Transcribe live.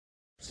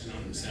sin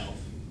on himself.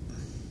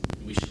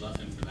 And we should love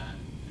him for that.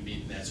 I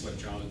mean, that's what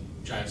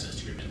drives us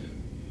to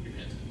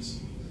repentance.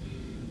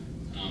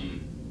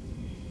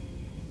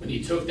 When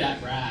he took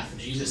that wrath,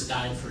 Jesus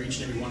died for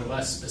each and every one of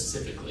us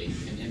specifically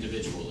and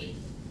individually.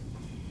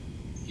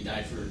 He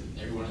died for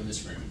everyone in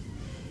this room.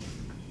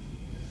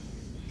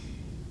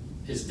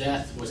 His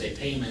death was a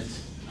payment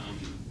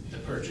to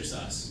purchase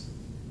us.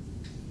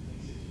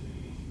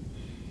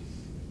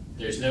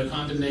 There's no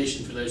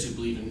condemnation for those who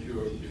believe in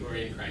who are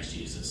in Christ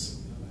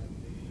Jesus,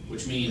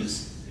 which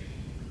means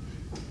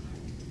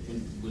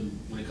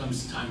when it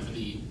comes to time for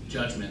the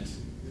judgment,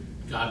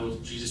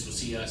 Jesus will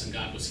see us, and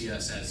God will see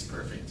us as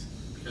perfect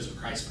because of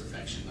Christ's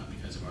perfection, not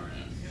because of our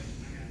own.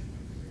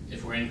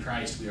 If we're in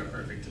Christ, we are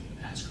perfect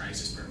as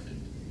Christ is perfect.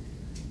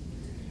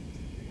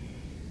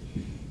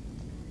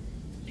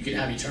 You can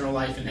have eternal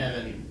life in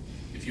heaven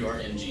if you are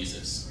in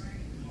Jesus.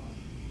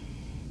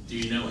 Do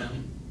you know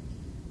him?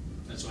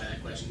 That's why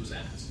that question was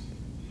asked.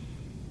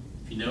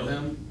 If you know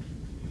him,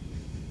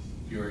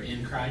 you are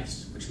in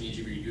Christ, which means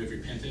you have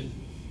repented,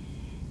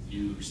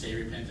 you stay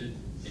repented,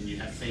 and you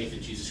have faith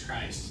in Jesus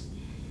Christ,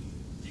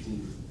 you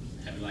can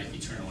have life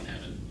eternal in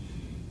heaven.